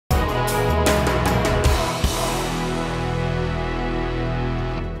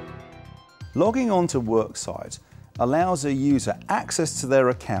Logging on to WorkSite allows a user access to their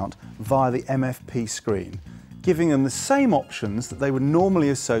account via the MFP screen, giving them the same options that they would normally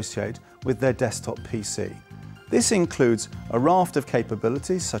associate with their desktop PC. This includes a raft of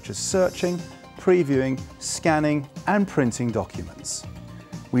capabilities such as searching, previewing, scanning and printing documents.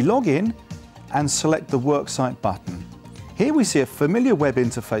 We log in and select the WorkSite button. Here we see a familiar web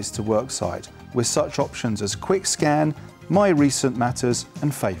interface to WorkSite with such options as Quick Scan, My Recent Matters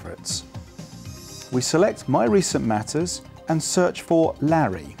and Favorites. We select My Recent Matters and search for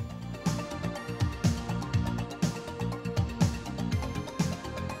Larry.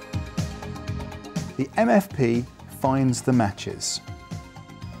 The MFP finds the matches.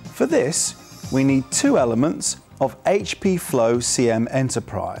 For this, we need two elements of HP Flow CM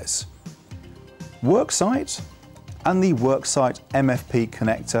Enterprise: WorkSite and the WorkSite MFP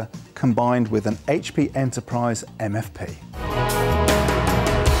connector combined with an HP Enterprise MFP.